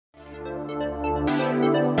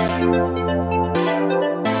So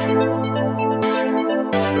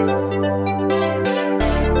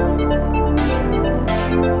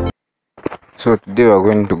today we're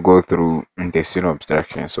going to go through intestinal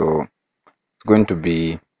obstruction. So it's going to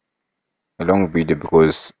be a long video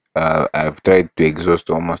because I've tried to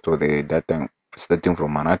exhaust almost all the data, starting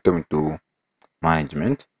from anatomy to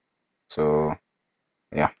management. So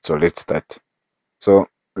yeah, so let's start. So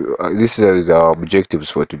this is our objectives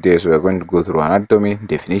for today. So we're going to go through anatomy,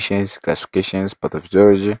 definitions, classifications,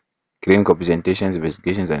 pathophysiology, clinical presentations,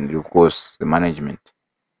 investigations, and of course the management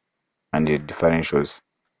and the differentials.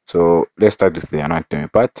 So let's start with the anatomy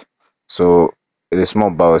part. So the small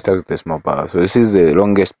bowel, start with the small bowel. So this is the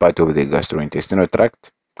longest part of the gastrointestinal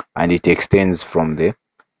tract, and it extends from the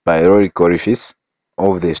pyloric orifice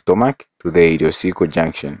of the stomach to the ileocecal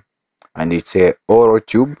junction, and it's a oral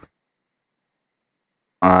tube,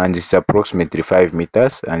 and it's approximately 5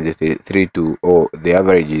 meters, and the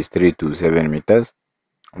average is 3 to 7 meters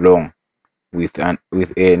long, with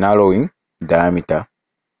a narrowing diameter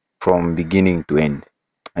from beginning to end,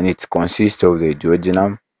 and it consists of the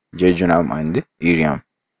duodenum, jejunum, and ileum.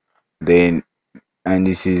 And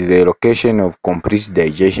this is the location of complete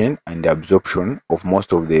digestion and absorption of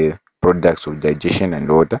most of the products of digestion and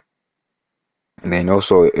water. And then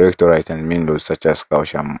also electrolytes and minerals such as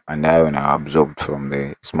calcium and iron are absorbed from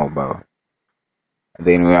the small bowel.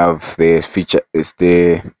 Then we have the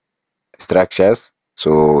structures.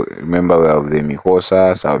 So remember, we have the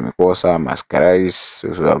mucosa, submucosa, muscularis. So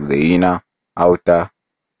we have the inner, outer.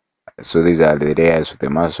 So these are the layers of the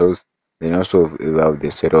muscles. Then also we have the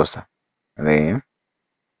serosa. And then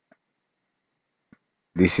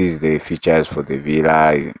this is the features for the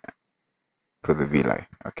villi.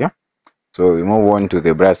 Okay. So we move on to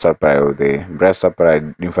the blood supply of the blood supply,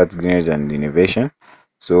 lymphatic drainage, and innervation.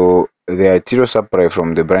 So the arterial supply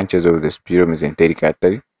from the branches of the sputum-mesenteric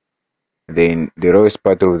artery. Then the lowest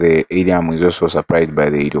part of the ileum is also supplied by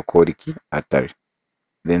the ileochoric artery.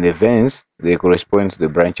 Then the veins, they correspond to the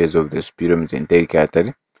branches of the sputum-mesenteric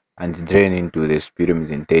artery and drain into the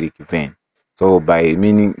sputum-mesenteric vein. So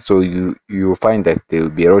you find that there will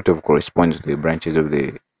be a lot of correspondence to the branches of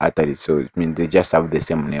the artery. So it means they just have the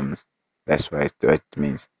same names. That's what it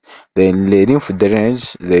means. Then the lymph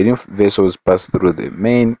drainage, the lymph vessels pass through the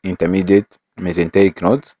main intermediate mesenteric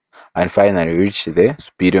nodes and finally reach the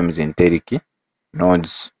sputum-mesenteric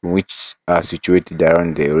nodes, which are situated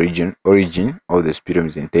around the origin of the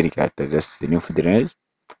sputum-mesenteric artery. That's the lymph drainage.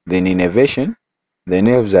 Then innervation, the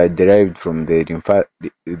nerves are derived from the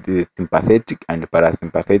sympathetic and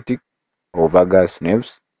parasympathetic or vagus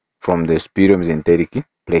nerves from the sputum-mesenteric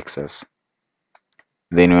plexus.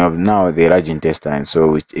 Then we have now the large intestine,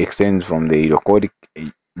 so it extends from the ileochoric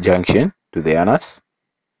junction to the anus.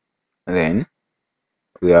 Then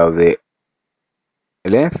we have the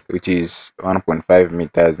length, which is 1.5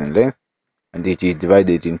 meters in length, and it is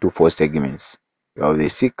divided into 4 segments. You have the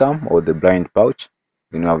cecum or the blind pouch.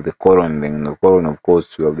 Then you have the colon. Then the colon, of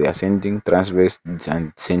course, you have the ascending, transverse,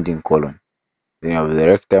 and descending colon. Then you have the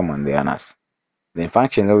rectum and the anus. The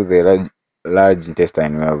function of the large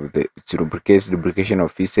intestine, we have it lubrication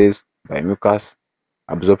of feces by mucus,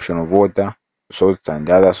 absorption of water, salts and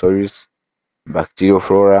other solids, bacterial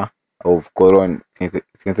flora of colon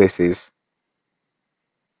synthesizes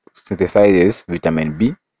vitamin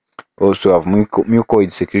B. Also have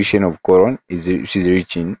mucoid secretion of colon which is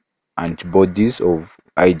rich in antibodies of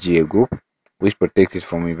IgA group, which protect it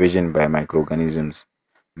from invasion by microorganisms.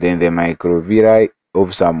 Then the microvilli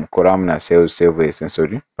of some columnar cells serve a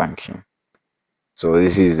sensory function. So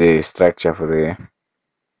this is the structure for the.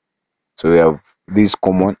 So we have this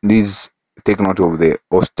take note of the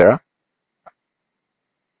ostra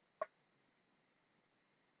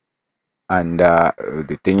and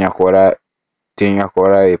the tenia cora,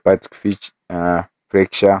 hepatic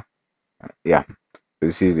flexure. Yeah. So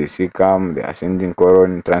this is the cecum, the ascending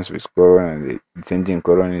colon, transverse colon, and the descending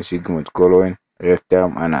colon, sigmoid colon,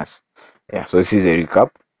 rectum, anus. Yeah. So this is a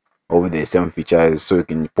recap of the same features. So you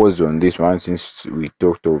can pause on this one since we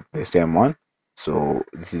talked of the same one. So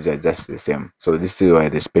this is just the same. So this is why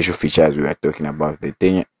the special features we are talking about: the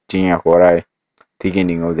tenia cora,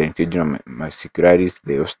 thickening of the intestinal muscularis,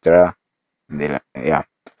 the ostra, yeah.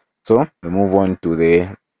 So we move on to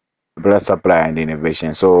the blood supply and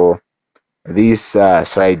innervation. So this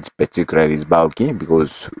slide particularly is bulky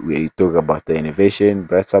because we talk about the innervation,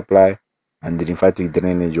 blood supply, and the lymphatic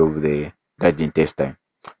drainage of the large intestine.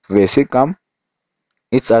 So the cecum,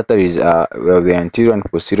 its arteries are the anterior and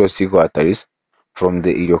posterior cecal arteries from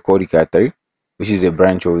the ileochoric artery, which is a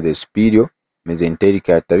branch of the superior mesenteric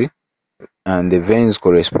artery, and the veins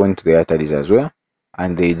correspond to the arteries as well,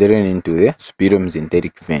 and they drain into the superior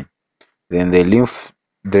mesenteric vein. Then the lymph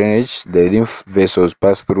drainage, the lymph vessels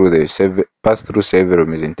pass through several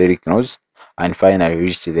mesenteric nodes and finally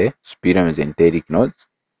reach the superior mesenteric nodes.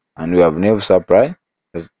 And we have nerve supply.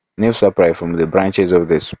 Nerve supply from the branches of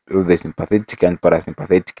the sympathetic and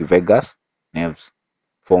parasympathetic vagus nerves,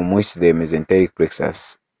 from which the mesenteric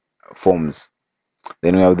plexus forms.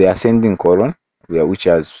 Then we have the ascending colon, which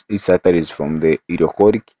has its arteries from the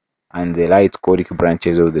ileochoric and the right choric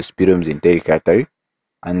branches of the superior mesenteric artery,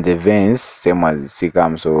 and the veins, same as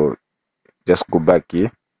cecum. So just go back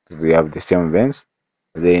here. They have the same veins.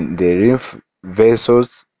 Then the lymph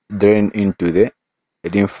vessels drain into the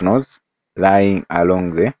lymph nodes lying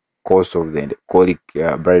along the course of the choric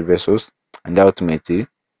blood vessels and ultimately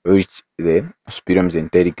reach the superior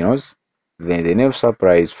mesenteric nodes. Then the nerve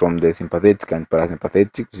supply is from the sympathetic and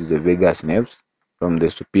parasympathetic, which is the vagus nerves, from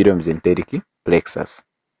the superior mesenteric plexus.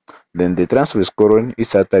 Then the transverse colon,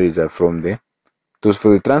 its arteries are from the so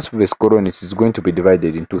for the transverse colon, it is going to be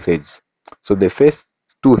divided in two thirds. So the first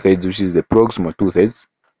two thirds, which is the proximal two thirds,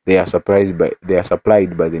 they are supplied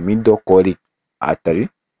by the middle choric artery,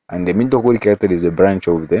 and the middle choric artery is a branch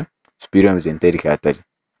of the superior mesenteric artery.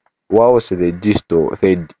 Whilst the distal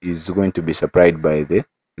third is going to be supplied by the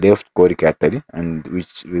left choric artery, and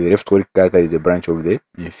which the left choric artery is a branch of the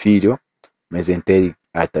inferior mesenteric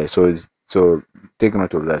artery. So take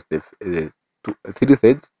note of that. The three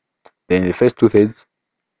thirds, then the first two thirds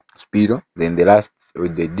superior, then the last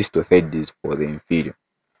with the distal third is for the inferior.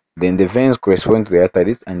 Then the veins correspond to the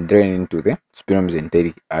arteries and drain into the superior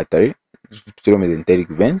mesenteric artery, superior mesenteric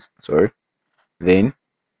veins. Sorry. Then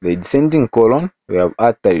the descending colon, we have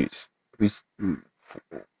arteries which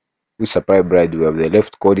supply blood. We have the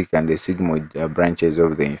left choric and the sigmoid branches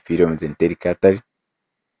of the inferior mesenteric artery,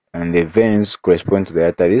 and the veins correspond to the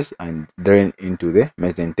arteries and drain into the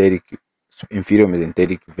inferior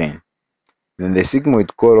mesenteric vein. Then the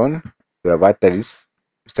sigmoid colon, we have arteries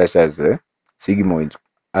such as the sigmoid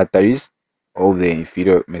arteries of the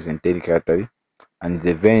inferior mesenteric artery, and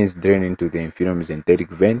the veins drain into the inferior mesenteric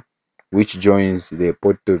vein, which joins the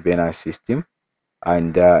portovenous system,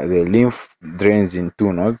 and the lymph drains in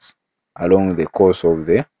two nodes along the course of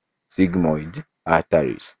the sigmoid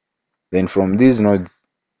arteries. Then from these nodes,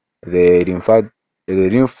 the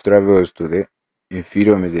lymph travels to the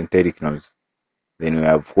inferior mesenteric nodes. Then we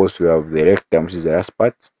have the rectum, which is the last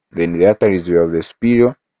part. Then the arteries, we have the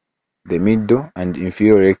superior, the middle, and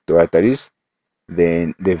inferior rectal arteries.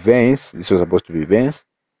 Then the veins, this was supposed to be veins,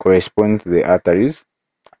 correspond to the arteries.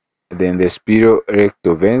 Then the superior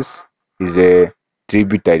rectal veins is a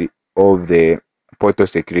tributary of the portal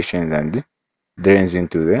secretions and drains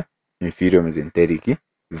into the inferior mesenteric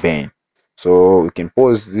vein. So we can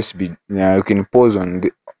pause this you can pause on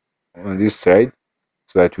this slide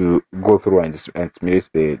so that we go through and simulate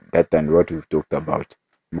the data and what we've talked about,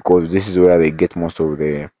 because this is where they get most of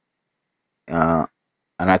the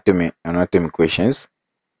anatomy questions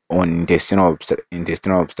on intestinal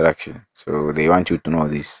obstruction. So they want you to know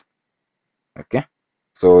this. Okay,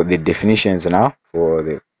 so the definitions now for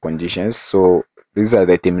the conditions. So these are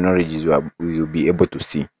the terminologies we will be able to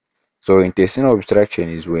see. So intestinal obstruction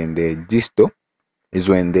is when the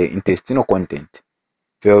intestinal content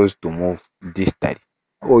fails to move distally,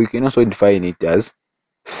 or you can also define it as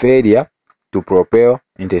failure to propel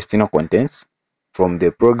intestinal contents from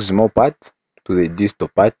the proximal part to the distal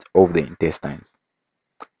part of the intestines.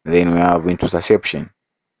 Then we have intussusception,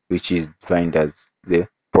 which is defined as the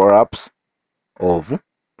prolapse of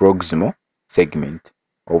proximal segment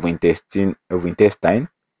of intestine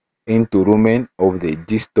into lumen of the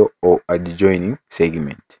distal or adjoining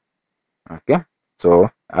segment. Okay, so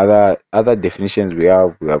other definitions we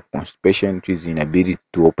have constipation, which is inability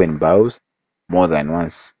to open bowels more than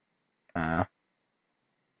once a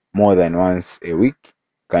week.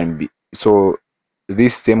 Can be so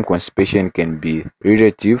this same constipation can be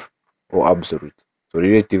relative or absolute. So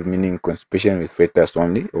relative meaning constipation with flatus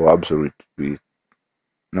only, or absolute with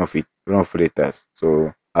no flatus.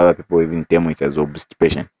 So other people even term it as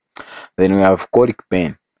obstipation. Then we have colic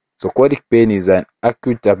pain. So colic pain is an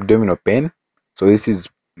acute abdominal pain. So this is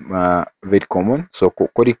very common. So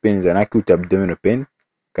colic pain is an acute abdominal pain,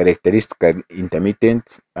 characteristic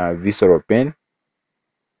intermittent visceral pain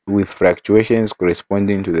with fluctuations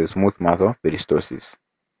corresponding to the smooth muscle peristalsis.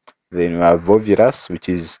 Then we have volvulus, which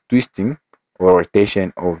is twisting or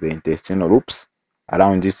rotation of the intestinal loops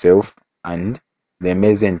around itself and the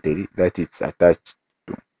mesentery that it's attached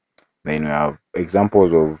to. Then we have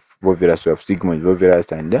examples of volvulus. We have sigmoid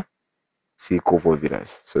volvulus and cecal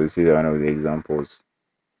volvulus. So this is one of the examples.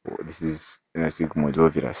 This is sigmoid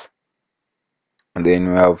volvulus. And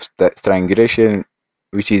then we have strangulation,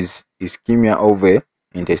 which is ischemia of a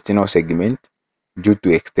intestinal segment due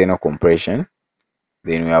to external compression.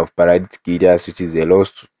 Then we have paralytic ileus, which is a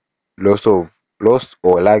loss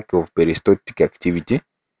or lack of peristaltic activity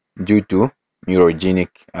due to neurogenic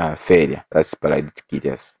failure. That's paralytic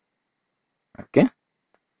ileus. Okay.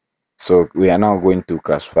 So we are now going to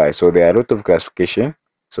classify. So there are a lot of classification.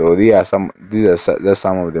 So these are some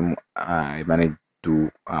of them I managed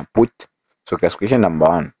to put. So classification number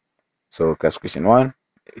one. So classification one,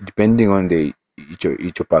 depending on the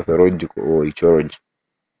etiological or etiology.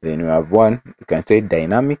 Then we have one, you can say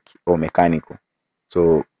dynamic or mechanical.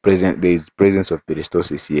 So there is presence of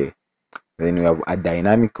peristalsis here. Then we have a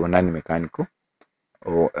dynamic or non-mechanical,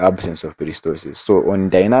 or absence of peristalsis. So on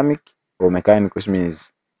dynamic or mechanical, which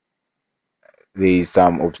means there is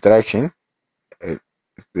some obstruction. Uh,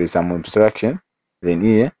 there is some obstruction. Then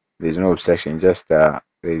here there is no obstruction. Just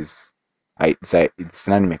it's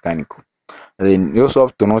non-mechanical. And then you also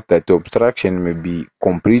have to note that the obstruction may be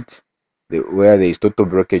complete, where there is total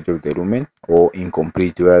blockage of the lumen, or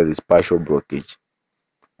incomplete, where there is partial blockage.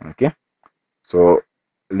 Okay, so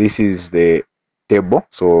this is the table.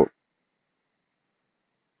 So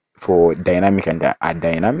for dynamic and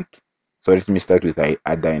adynamic. So let me start with a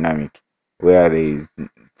dynamic, where there is,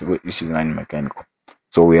 which is non-mechanical.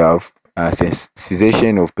 So we have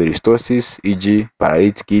cessation of peristalsis, e.g.,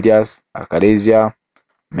 paralytic ileus, achalasia,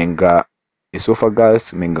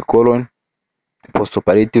 esophagus, megacolon,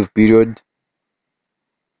 postoperative period.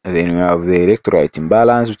 And then we have the electrolyte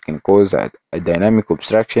imbalance, which can cause a dynamic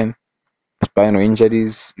obstruction, spinal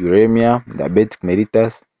injuries, uremia, diabetic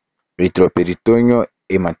mellitus, retroperitoneal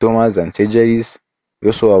hematomas and surgeries. We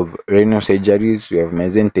also have renal surgeries. We have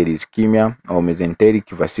mesenteric ischemia or mesenteric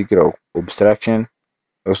vesicular obstruction.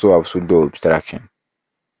 We also have pseudo obstruction.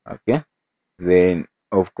 Okay. Then,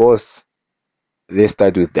 of course, let's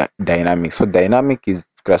start with the dynamic. So dynamic is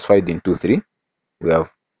classified into three. We have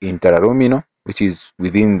intraluminal, which is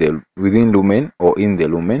within lumen or in the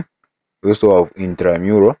lumen. We also have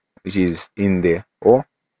intramural, which is in the O.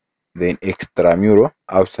 Then extramural,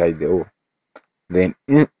 outside the O. Then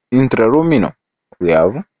intraluminal, we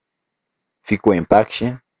have fecal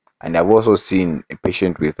impaction, and I've also seen a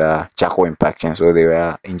patient with charcoal impaction. So they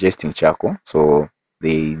were ingesting charcoal, so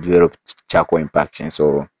they developed charcoal impaction.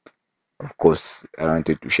 So of course, I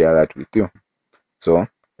wanted to share that with you. So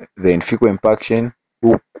then fecal impaction,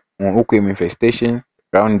 hookworm infestation,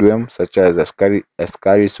 roundworm such as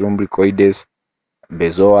Ascaris lumbricoides,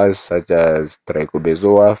 bezoars such as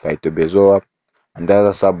trichobezoa, phytobezoa, and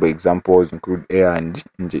other sub-examples include air and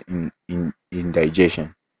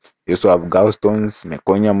indigestion. You also have gallstones,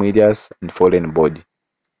 meconium ileus, and foreign body.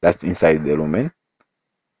 That's inside the lumen.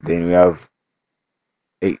 Then we have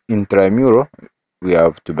intramural. We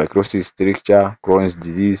have tuberculosis stricture, Crohn's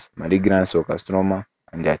disease, malignant cell carcinoma,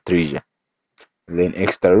 and atresia. Then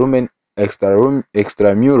extramural,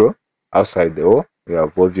 outside the O, we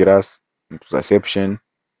have volvulus, intussusception,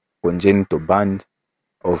 congenital band,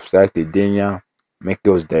 obstructed dynia,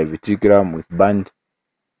 Meckel's diverticulum with band,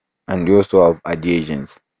 and we also have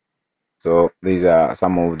adhesions. So these are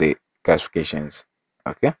some of the classifications.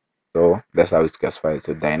 Okay, so that's how it's classified.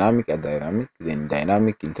 So dynamic, adynamic, then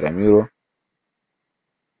dynamic, intramural,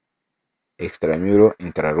 extramural,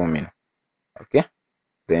 intraluminal. Okay,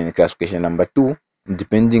 then classification number two,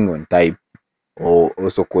 depending on type, or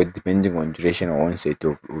also called depending on duration or onset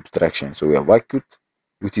of obstruction. So we have acute,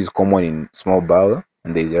 which is common in small bowel,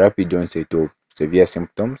 and there is a rapid onset of severe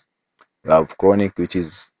symptoms. We have chronic, which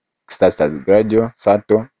starts as gradual,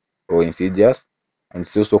 subtle, or insidious, and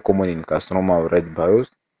it's also common in carcinoma or large bowels.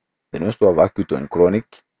 Then also have acute and chronic,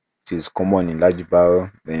 which is common in large bowel.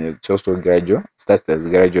 Then it's also gradual, starts as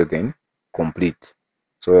gradual, then complete.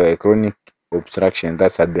 So a chronic obstruction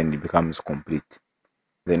that suddenly becomes complete.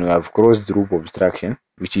 Then we have closed loop obstruction,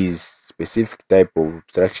 which is specific type of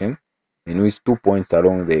obstruction in which 2 points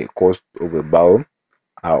along the coast of a bowel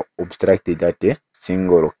are obstructed at a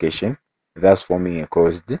single location, thus forming a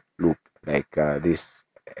closed loop, like this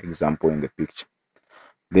example in the picture.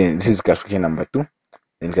 Then this is classification number two.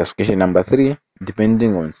 Then classification number three,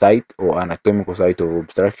 depending on site or anatomical site of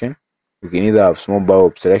obstruction, we can either have small bowel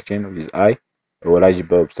obstruction, which is I, or large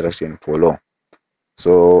bowel obstruction for low.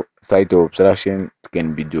 So site of obstruction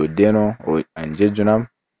can be duodenal or jejunum,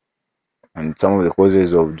 and some of the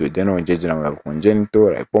causes of duodenal and jejunum have congenital,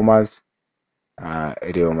 lipomas,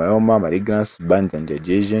 leiomyoma, malignance, bands, and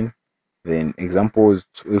adhesion. Then examples,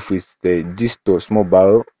 if it's the distal small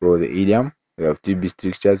bowel or the ileum, we have TB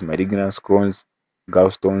strictures, malignance, Crohn's,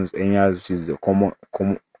 gallstones, hernias, which is the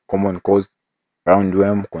common cause,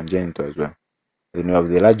 roundworm, congenital as well. Then we have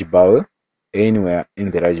the large bowel. Anywhere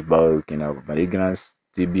in the large bowel, we can have malignance,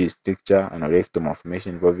 TB stricture, anorectal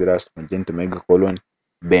malformation, volvulus, congenital megacolon,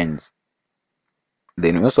 bends.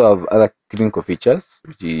 Then we also have other clinical features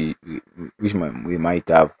we might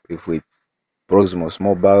have. If it's proximal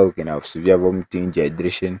small bowel, we can have severe vomiting,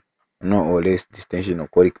 dehydration, no or less distension or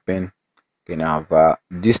colic pain. We can have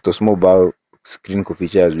distal small bowel clinical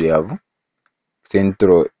features. We have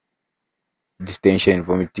central distension,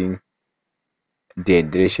 vomiting,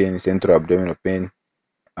 dehydration, central abdominal pain,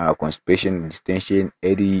 constipation, distension,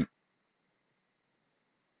 AD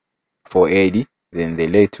for AD. Then the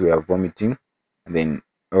late we have vomiting, and then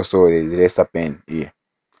also there's lesser pain here.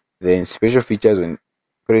 Then special features on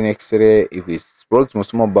brain X-ray. If it's proximal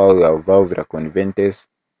small bowel, we have valvular conventous.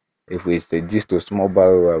 If it's the distal small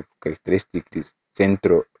bowel, we have characteristic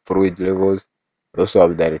central fluid levels. We also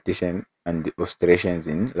have dilatation and ulcerations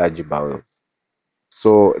in large bowel.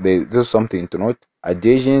 So there's just something to note.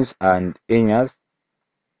 Adhesions and hernias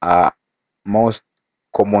are most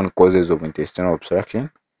common causes of intestinal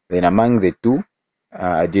obstruction. Then among the two,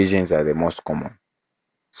 adhesions are the most common.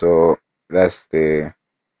 So that's the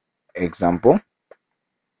example.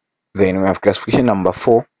 Then we have classification number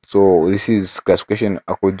 4. So this is classification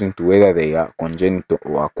according to whether they are congenital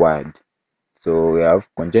or acquired. So we have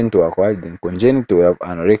congenital acquired. Then congenital, we have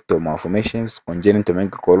anorectal malformations, congenital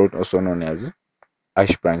megacolon, also known as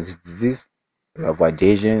Ashbrand's disease. We have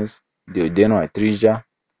adhesions, duodenal atresia,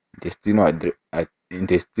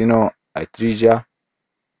 intestinal atresia,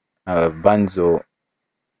 bands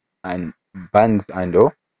and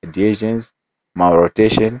or adhesions,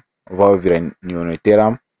 malrotation, valvular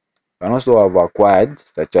neonatalum. Can also have acquired,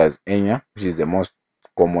 such as hernia, which is the most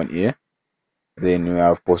common here. Then we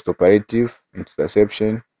have postoperative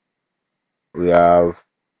interception, we have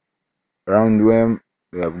roundworm,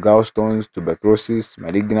 we have gallstones, tuberculosis,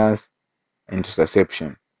 malignance,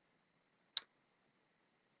 interception.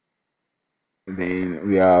 Then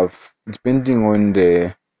we have, depending on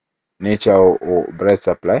the nature or blood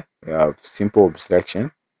supply, we have simple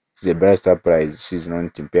obstruction. The blood supply is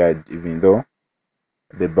not impaired even though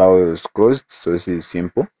the bowel is closed, so this is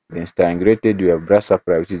simple. Then strangulated, we have blood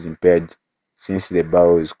supply which is impaired since the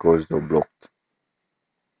bowel is closed or blocked.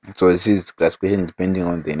 So this is classification depending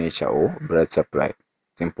on the nature or blood supply,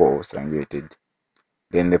 simple or strangulated.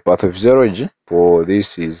 Then the pathophysiology for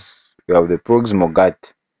this is, we have the proximal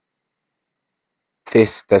gut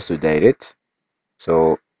face starts to dilate.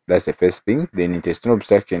 So that's the first thing. Then intestinal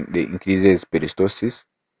obstruction, they increases peristalsis,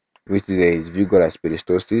 which there is vigorous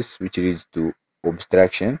peristalsis, which leads to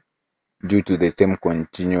obstruction due to the same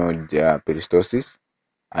continued peristalsis,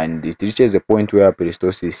 and it reaches a point where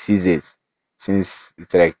peristalsis ceases. Since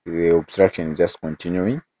it's like the obstruction is just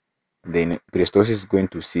continuing, then peristalsis is going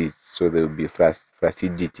to cease, so there will be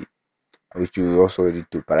flaccidity, which will also lead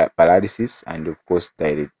to paralysis and of course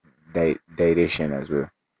dilation as well.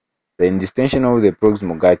 The distension of the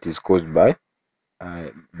proximal gut is caused by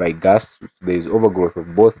gas. There is overgrowth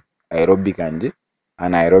of both aerobic and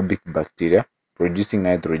anaerobic bacteria producing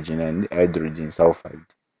nitrogen and hydrogen sulfide.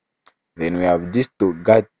 Then we have distal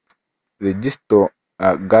gut. The distal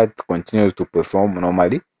gut continues to perform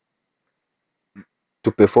normal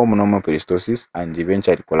peristalsis and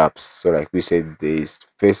eventually collapse. So like we said, there is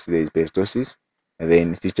peristalsis, and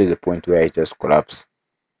then it reaches a point where it just collapses.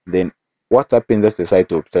 Then what happens at the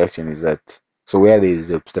site of obstruction is that, so where there is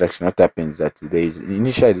the obstruction, what happens is that there is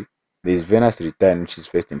venous return which is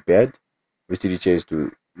first impaired, which leads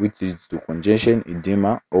to congestion,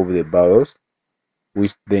 edema of the bowels,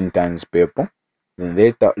 which then turns purple. Then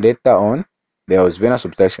later on, there was venous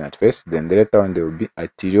obstruction at first, then later on there will be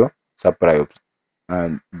arterial supply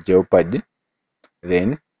and jeopardy,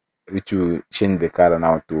 then which will change the color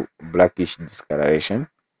now to blackish discoloration,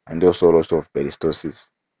 and also loss of peristalsis,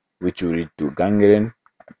 which will lead to gangrene,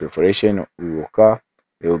 perforation will occur.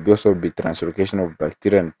 There will also be translocation of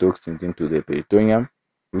bacteria and toxins into the peritoneum,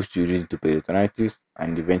 which will lead to peritonitis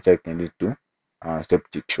and eventually can lead to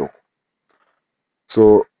septic shock.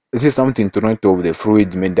 So this is something to note of the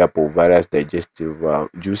fluid made up of various digestive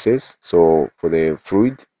juices. So for the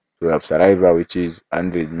fluid, we have saliva, which is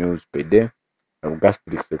 100 ml per day. We have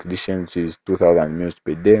gastric secretion, which is 2000 ml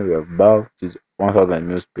per day. We have bowel, which is 1000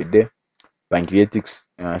 ml per day. Pancreatic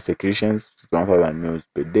secretions, which is 1000 ml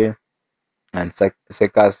per day. And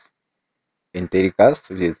secus entericus,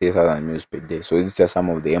 which is 3000 ml per day. So these are some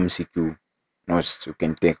of the MCQ notes you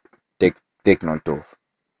can take note of.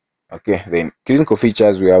 Okay, then clinical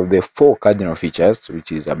features, we have the 4 cardinal features,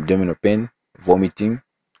 which is abdominal pain, vomiting,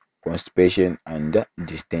 constipation, and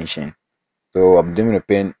distension. So abdominal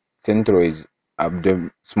pain, central is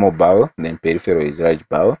small bowel, then peripheral is large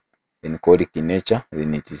bowel, then colic in nature,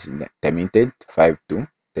 then it is intermittent 5 to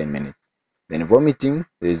 10 minutes. Then vomiting,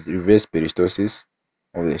 there's reverse peristalsis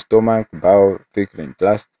of the stomach, bowel, fecal, and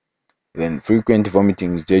blast. Then frequent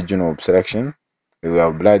vomiting is jejunal obstruction. We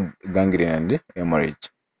have blood, gangrene, and hemorrhage.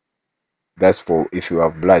 That's for if you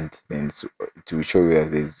have blood, then it will show you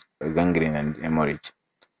that there's a gangrene and hemorrhage.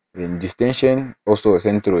 Then distension, also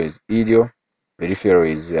central is idio,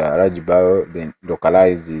 peripheral is large bowel, then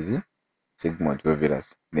localized is sigmoid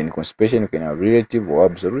volvulus. Then constipation, you can have relative or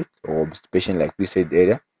absolute, or obstipation like we said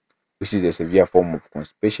earlier, which is a severe form of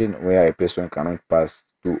constipation where a person cannot pass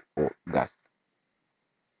to or gas.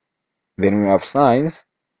 Then we have signs,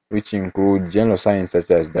 which include general signs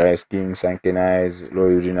such as dry skin, sunken eyes, low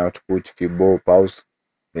urine output, feeble pulse.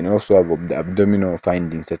 Then also have the abdominal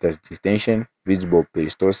findings such as distension, visible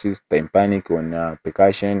peristalsis, tympanic on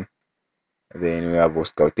percussion. Then we have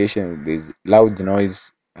auscultation, there's loud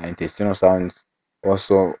noise, intestinal sounds,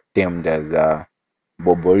 also termed as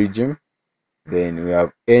boborigim. Then we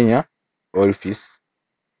have hernia orifice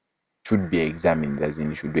should be examined, as in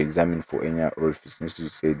you should be examined for hernia orifice, since you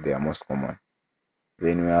said they are most common.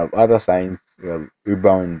 Then we have other signs, we have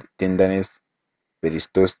rebound tenderness,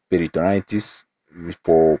 peritonitis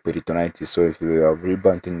for peritonitis. So if you have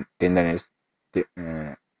rebound tenderness, you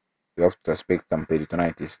have to suspect some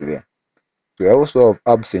peritonitis there. So we also have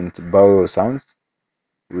absent bowel sounds,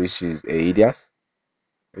 which is aedes.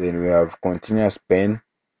 Then we have continuous pain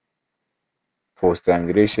for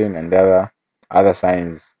strangulation and other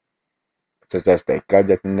signs such as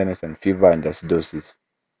tachycardia, tenderness, and fever and acidosis.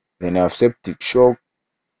 Then we have septic shock,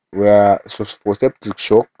 where so for septic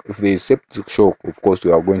shock, if there is septic shock, of course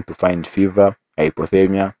we are going to find fever,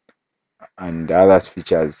 hypothermia, and other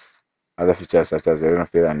features such as renal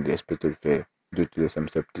failure and respiratory failure due to the same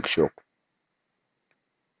septic shock.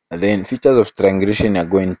 And then features of strangulation are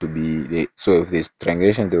going to be so if there's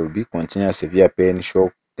strangulation, there will be continuous severe pain,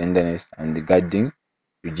 shock, tenderness, and gagging,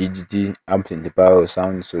 rigidity, absent bowel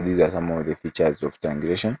sound. So these are some of the features of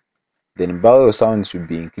strangulation. Then bowel sounds should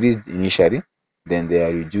be increased initially, then they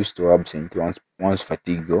are reduced to absent once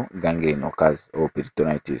fatigue or gangrene occurs or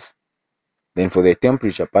peritonitis. Then for the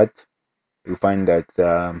temperature part, you find that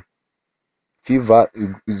fever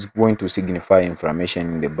is going to signify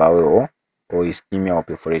inflammation in the bowel or ischemia or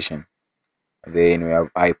perforation. Then we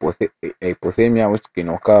have hypothermia, which can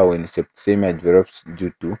occur when septicemia develops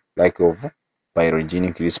due to lack of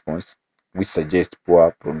pyrogenic response, which suggests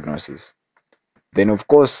poor prognosis. Then, of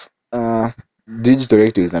course, digital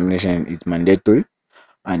rectal examination is mandatory,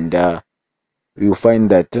 and you find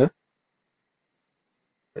that there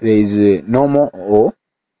is a normal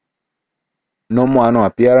anal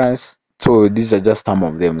appearance. So these are just some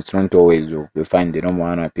of them. It's not always you find the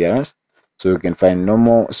normal anal appearance. So you can find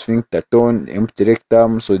normal sphincter tone, empty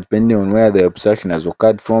rectum. So depending on where the obstruction has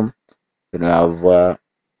occurred from, then you have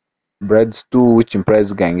Brad stool, which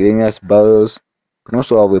implies gangrenous bowels. You can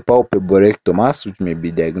also have a palpable rectal mass, which may be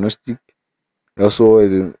diagnostic. Also,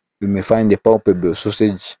 you may find a palpable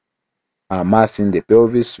sausage mass in the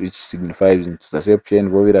pelvis, which signifies intussusception,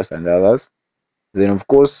 volvulus, and others. Then, of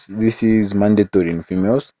course, this is mandatory in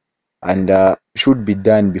females and should be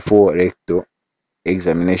done before rectal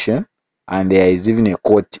examination. And there is even a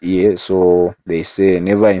quote here, so they say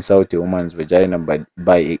never insult a woman's vagina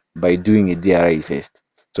by doing a DRI first.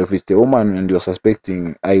 So if it's a woman and you're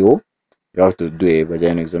suspecting IO, you have to do a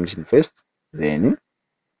vaginal examination first, then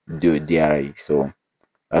do a DRI. So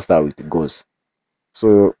that's how it goes.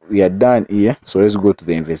 So we are done here. So let's go to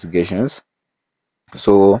the investigations.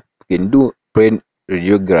 So we can do brain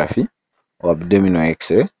radiography or abdominal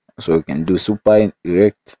X-ray. So we can do supine,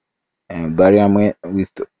 erect, and barium with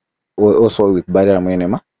also with barium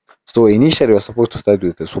enema. So initially we're supposed to start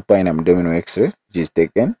with the supine abdominal X-ray, which is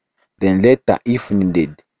taken. Then later, if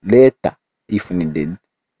needed, then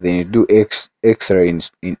you do X-ray in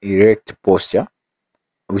erect posture,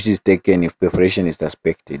 which is taken if perforation is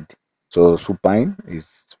suspected. So supine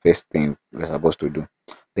is first thing we're supposed to do.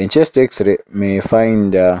 Then chest X-ray may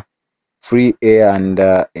find free air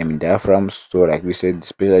under diaphragm. So like we said,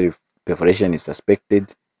 especially if perforation is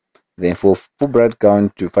suspected. Then for full blood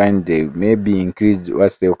count, you find they may be increased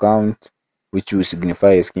white cell count, which will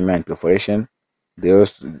signify ischemia and perforation.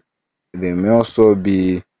 They may also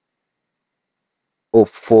be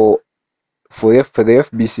for the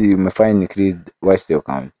FBC, you may find increased white cell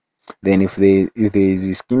count. Then if there is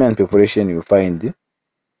ischemia and perforation, you find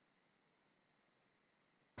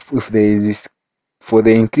if there is this for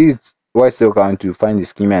the increased white cell count, you find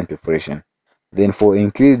ischemia and perforation. Then for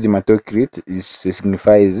increased hematocrit, it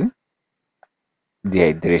signifies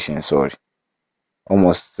dehydration. Sorry,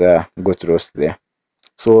 almost got lost there.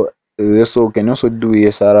 So we also can also do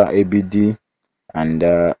ESR, ABD, and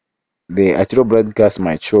the arterial blood gas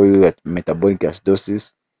might show you at metabolic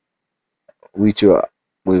acidosis, which you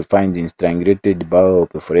will find in strangulated bowel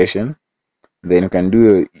perforation. Then you can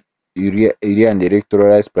do your urea and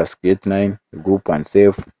electrolytes plus creatinine, group and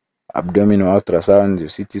safe, abdominal ultrasound, your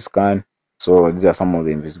CT scan. So these are some of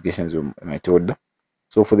the investigations you might order.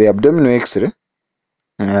 So for the abdominal X-ray,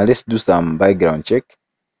 let's do some background check.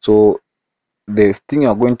 So the thing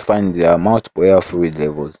you're going to find are multiple air fluid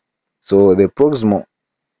levels. So the proximal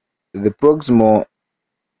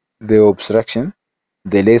the obstruction,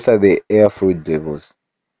 the lesser the air fluid levels.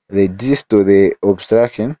 The distal the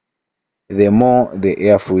obstruction, the more the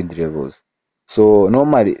air fluid levels. So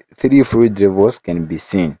normally 3 fluid levels can be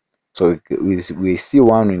seen. So we see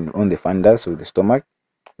one on the fundus of the stomach,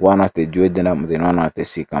 one at the duodenum, then one at the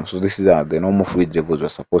cecum. So this is the normal fluid levels we're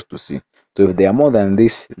supposed to see. So if they are more than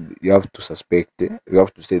this, you have to suspect, you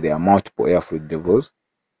have to say there are multiple air fluid levels,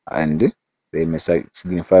 and they may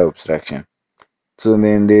signify obstruction. So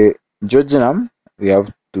then the duodenum, we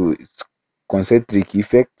have to it's concentric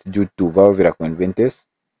effect due to valvular conventous,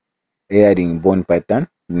 airing bone pattern.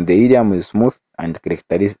 Then the ileum is smooth and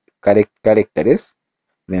characterless.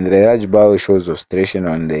 Then the large bowel shows ostration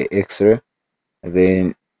on the X-ray.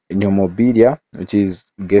 Then pneumobilia, which is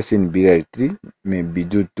guessing biliary tree, may be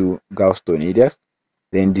due to gallstone ileus.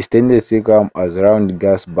 Then distended cecum as round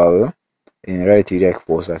gas bowel in right iliac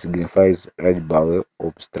fossa signifies right bowel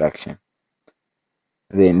obstruction.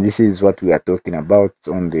 Then this is what we are talking about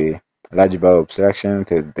on the large bowel obstruction.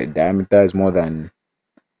 The diameter is more than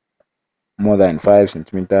 5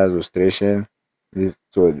 centimeters ostration. These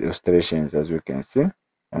so the ostrations, as we can see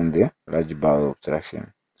on the large bowel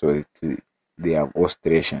obstruction. So they have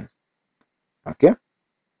ostrations. Okay.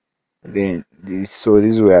 Then these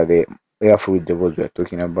were the air fluid levels we are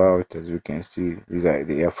talking about. As you can see, these are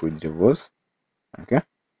the air fluid levels. Okay.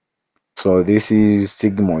 So this is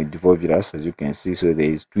sigmoid volvulus, as you can see. So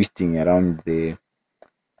there is twisting around the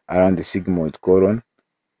sigmoid colon,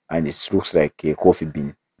 and it looks like a coffee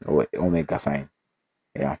bean or omega sign.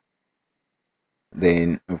 Yeah.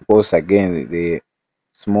 Then of course again the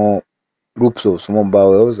small groups of small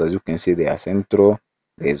bowels, as you can see, they are central.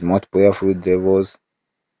 There is multiple air fluid levels.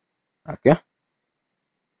 Okay.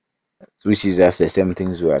 Which is just the same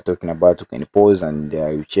things we are talking about. You can pause and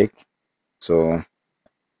you check. So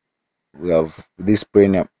we have this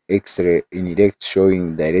brain X-ray in erect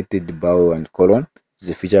showing dilated bowel and colon. It's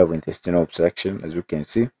a feature of intestinal obstruction, as you can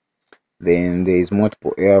see. Then there is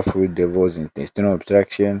multiple air fluid levels in intestinal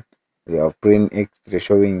obstruction. We have brain X-ray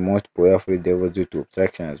showing multiple air fluid levels due to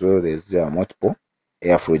obstruction as well. There's multiple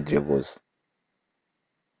air fluid levels.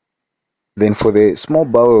 Then for the small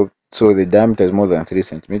bowel, so the diameter is more than 3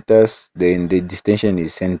 centimeters. Then the distension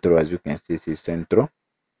is central, as you can see, this is central.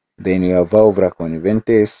 Then you have valvular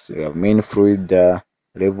conventous, you have main fluid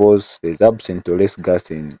levels. There's absent or less gas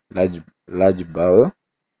in large bowel.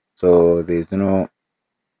 So there's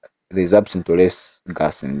absent or less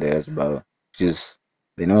gas in the large bowel, which is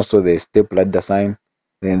then also the step ladder sign.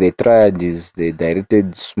 Then the triad is the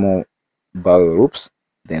dilated small bowel loops,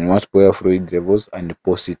 then multiple air fluid levels, and the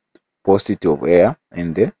paucity of air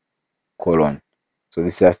in the colon. So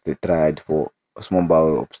this is the triad for small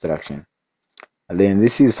bowel obstruction. And then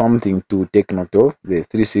this is something to take note of, the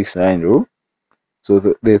 369 rule. So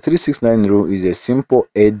the 369 rule is a simple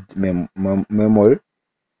aid memory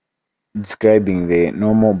describing the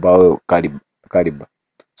normal bowel caliber.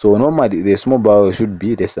 So normally the small bowel should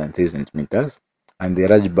be less than 3 centimeters, and the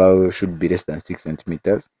large bowel should be less than 6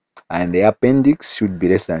 centimeters, and the appendix should be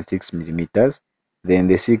less than 6 millimeters. Then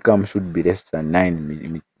the cecum should be less than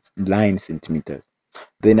 9 centimeters.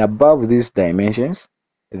 Then above these dimensions,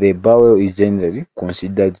 the bowel is generally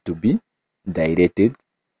considered to be dilated,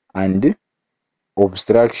 and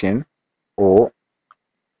obstruction or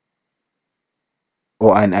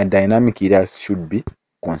a dynamic ileus should be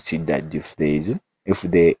considered if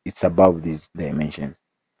it's above these dimensions.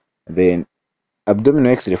 Then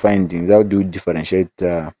abdominal X-ray findings, how do you differentiate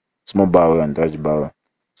small bowel and large bowel?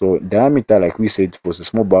 So diameter, like we said, for the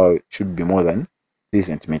small bowel should be more than 3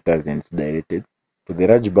 centimeters, then it's dilated. For the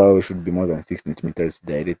large bowel should be more than 6 centimeters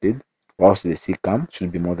dilated, whilst the cecum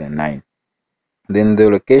should be more than 9. Then the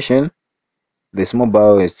location, the small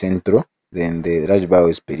bowel is central, then the large bowel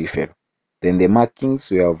is peripheral. Then the markings,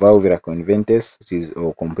 we have valvular conventous, which is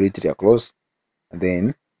completely across.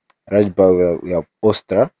 Then large bowel, we have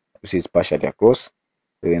ostra, which is partially across.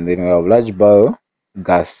 Then we have large bowel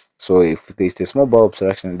gas. So if there's a small bowel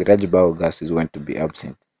obstruction, the large bowel gas is going to be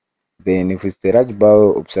absent. Then if it's the large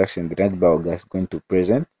bowel obstruction, the large bowel gas is going to be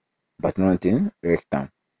present, but not in rectum.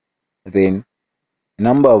 Then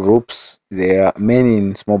Number of ropes, there are many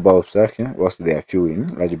in small bowel obstruction, whilst there are few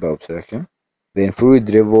in large bowel obstruction. Then fluid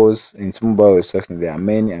levels in small bowel obstruction, there are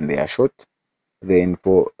many and they are short. Then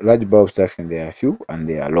for large bowel obstruction, there are few and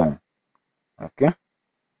they are long. Okay,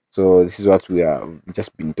 so this is what we have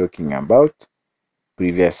just been talking about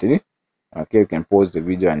previously. Okay, you can pause the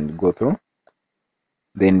video and go through.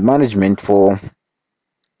 Then management for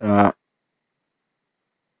uh,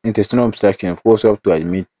 intestinal obstruction, of course, you have to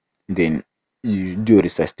admit, then you do a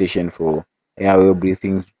resuscitation for airway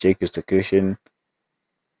breathing, check your secretion.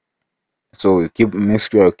 So you make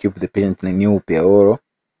sure you keep the patient new per oral,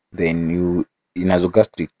 then you in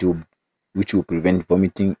nasogastric tube, which will prevent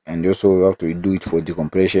vomiting, and also you have to do it for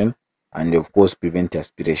decompression and of course prevent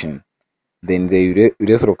aspiration. Then the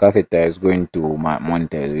urethral catheter is going to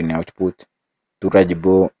monitor the urine output, to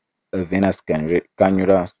radiable venous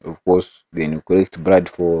cannula, of course. Then you collect blood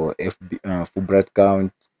for full blood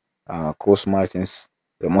count, cross margins.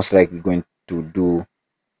 You're most likely going to do,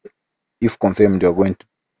 if confirmed, you're going to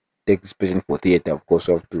take this patient for theater. Of course,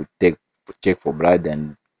 you have to check for blood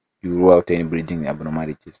and you rule out any breathing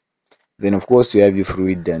abnormalities. Then, of course, you have your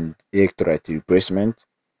fluid and electrolyte replacement,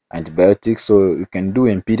 antibiotics. So you can do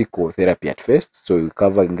empirical therapy at first. So you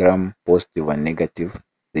cover gram positive and negative.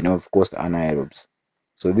 Then, of course, anaerobes.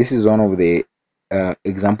 So this is one of the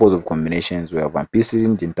examples of combinations. We have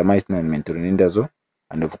ampicillin, gentamicin, and metronidazole,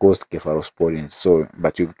 and of course cephalosporin. So,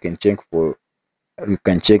 but you can check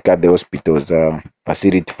at the hospital's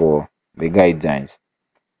facility for the guidelines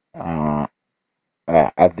uh,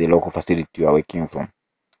 at the local facility you are working from,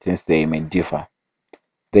 since they may differ.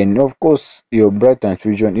 Then, of course, your blood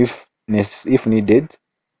transfusion, if needed,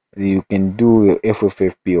 you can do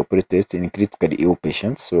FFP or pre-test in critically ill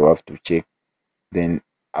patients. So you have to check. Then,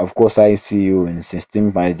 of course, ICU and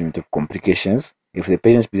systemic management of complications. If the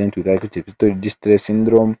patient presents with acute respiratory distress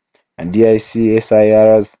syndrome and DIC,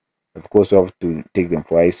 SIRs, of course, you have to take them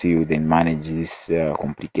for ICU, then manage these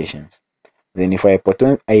complications. Then, if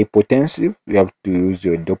hypotensive, you have to use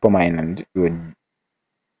your dopamine and your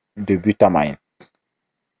dobutamine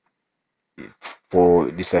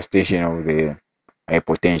for the sustain of the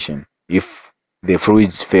hypotension. If the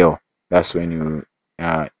fluids fail, that's when you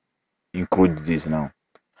include this now.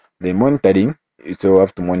 The monitoring, so you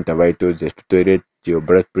have to monitor vitals, respiratory rate, your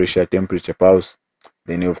blood pressure, temperature, pulse.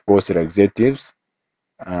 Then, of course, laxatives.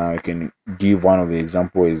 I can give one of the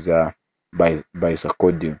example is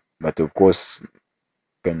bisacodium, but of course,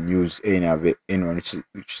 can use anyone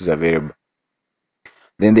which is available.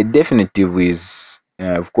 Then the definitive is,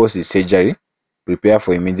 of course, is surgery. Prepare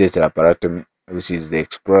for immediate laparotomy, which is the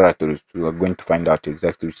exploratory. We are going to find out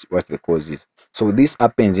exactly what the cause is. So this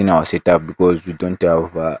happens in our setup because we don't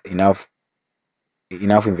have enough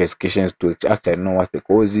investigations to actually know what the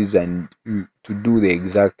cause is and to do the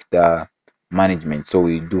exact management. So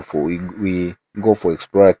we go for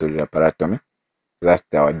exploratory laparotomy. So that's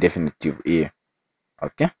our definitive here.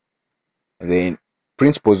 Okay. Then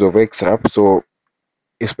principles of XRAP. So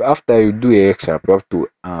after you do a XRAP, you have to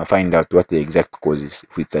find out what the exact cause is.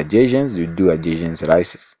 If it's adhesions, you do adhesions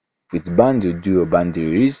lysis. If it's bands, you do a band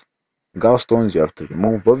release. Gallstones, you have to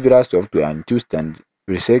remove. Volvulus, you have to untwist and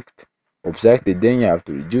resect. Obstructed, then you have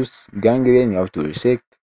to reduce. Ganglion, you have to resect.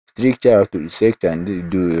 Stricture, you have to resect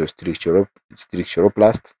and do your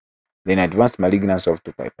stricturoplast. Then advanced malignancy, you have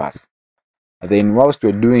to bypass. And then whilst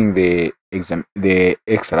you're doing the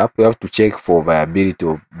XRAP, you have to check for viability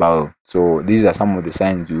of bowel. So these are some of the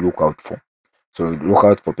signs you look out for. So look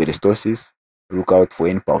out for peristalsis, look out for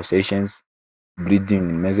any pulsations, bleeding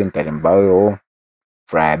in mesenteric bowel, or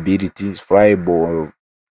friability, friable or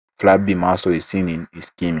flabby muscle is seen in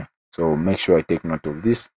ischemia. So make sure I take note of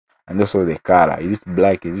this. And also the color, is it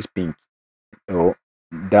black, is it pink, or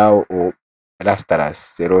dull or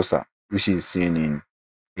lustrous serosa, which is seen in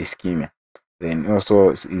ischemia. Then also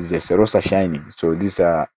is the serosa shining. So these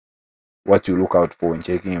are what you look out for in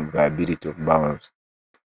checking viability of bowels.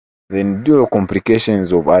 Then do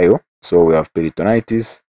complications of IO. So we have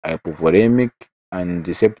peritonitis, hypovolemic,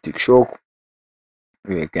 and septic shock.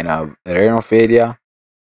 We can have renal failure,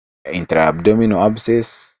 intra-abdominal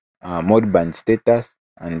abscess, Modband status,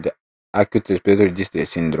 and acute respiratory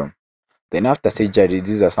distress syndrome. Then after surgery,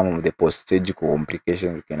 these are some of the post-surgical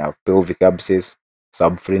complications. We can have pelvic abscess,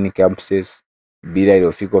 subphrenic abscess, biliary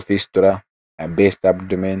or fecal fistula, a based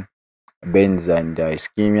abdomen, bends and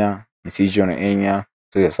ischemia, incision hernia.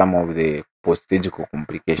 So these are some of the post-surgical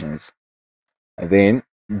complications. And then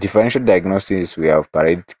differential diagnosis, we have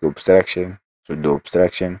paralytic obstruction, pseudo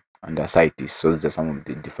obstruction, and ascites. So these are some of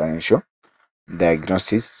the differential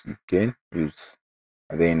diagnosis you can use.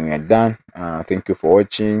 And then we are done. Thank you for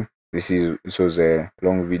watching. This was a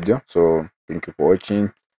long video, so Thank you for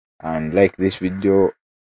watching, and like this video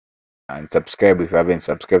and subscribe if you haven't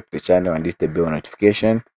subscribed to the channel, and hit the bell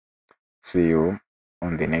notification. See you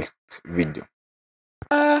on the next video.